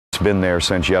been there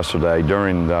since yesterday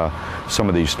during some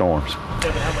of these storms.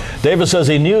 Davis says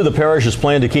he knew the parish's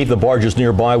plan to keep the barges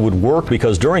nearby would work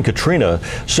because during Katrina,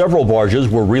 several barges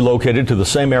were relocated to the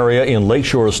same area in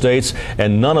Lakeshore Estates,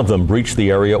 and none of them breached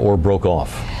the area or broke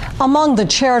off. Among the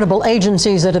charitable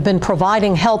agencies that have been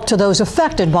providing help to those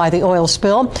affected by the oil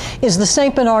spill is the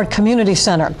St. Bernard Community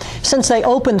Center. Since they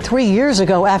opened 3 years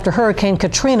ago after Hurricane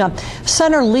Katrina,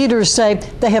 center leaders say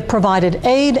they have provided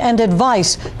aid and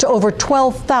advice to over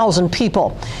 12,000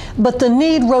 people. But the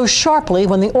need rose sharply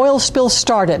when the oil spill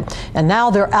started, and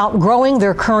now they're outgrowing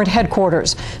their current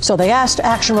headquarters. So they asked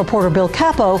Action reporter Bill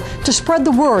Capo to spread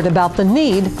the word about the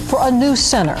need for a new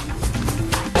center.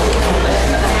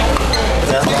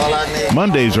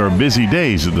 Mondays are busy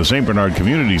days at the St. Bernard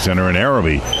Community Center in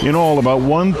Araby. In all, about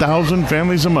 1,000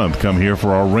 families a month come here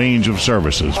for a range of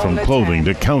services, from clothing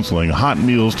to counseling, hot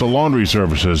meals to laundry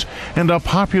services, and a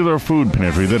popular food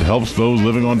pantry that helps those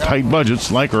living on tight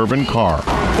budgets like Urban Carr.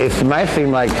 It might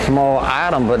seem like a small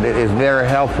item, but it is very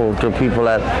helpful to people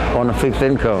that on a fixed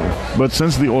income. But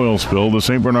since the oil spill, the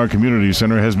St. Bernard Community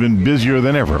Center has been busier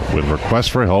than ever, with requests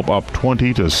for help up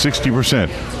 20 to 60%.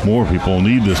 More people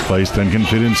need this place than can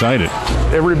fit inside it.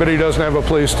 Everybody doesn't have a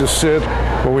place to sit.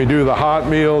 When we do the hot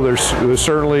meal, there's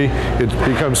certainly, it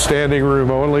becomes standing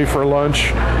room only for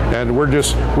lunch, and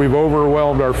we've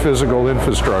overwhelmed our physical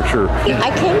infrastructure. I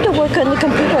came to work on the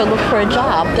computer and look for a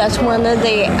job. That's one of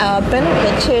the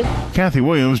benefits here. Kathy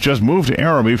Williams just moved to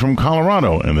Araby from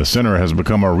Colorado, and the center has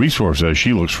become a resource as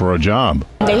she looks for a job.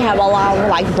 They have a lot of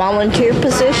volunteer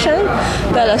positions,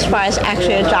 but as far as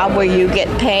actually a job where you get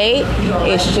paid,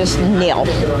 it's just nil.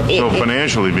 So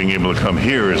financially being able to come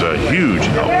here is a huge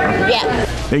help. Yeah.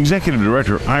 Executive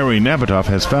Director Iray Nabatoff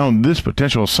has found this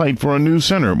potential site for a new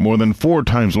center more than 4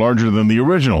 times larger than the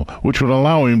original, which would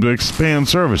allow him to expand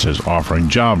services, offering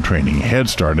job training, Head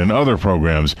Start, and other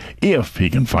programs if he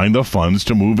can find the funds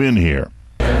to move in here.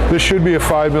 This should be a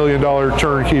 $5 million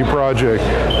turnkey project,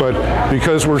 but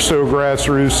because we're so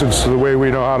grassroots and the way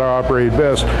we know how to operate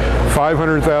best,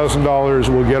 $500,000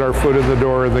 will get our foot in the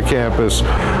door in the campus.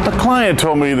 A client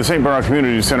told me the St. Bernard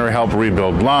Community Center helped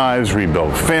rebuild lives,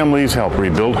 rebuild families, helped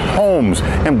rebuild homes,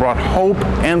 and brought hope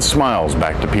and smiles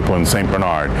back to people in St.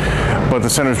 Bernard. But the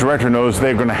center's director knows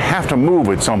they're going to have to move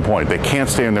at some point. They can't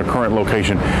stay in their current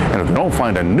location, and if they don't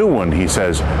find a new one, he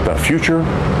says, the future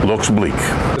looks bleak.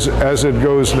 As it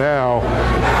goes now,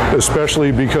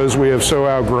 especially because we have so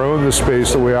outgrown the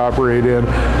space that we operate in,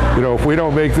 if we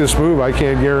don't make this move, I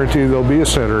can't guarantee there'll be a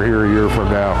center here a year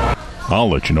from now. I'll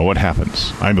let you know what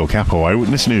happens. I'm Bill Capo,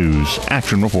 Eyewitness News,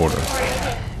 Action Reporter.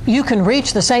 You can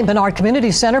reach the St. Bernard Community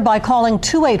Center by calling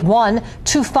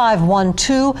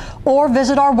 281-2512 or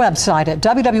visit our website at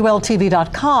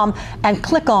WWL-TV.com and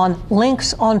click on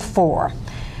Links on 4.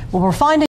 Well, we're finding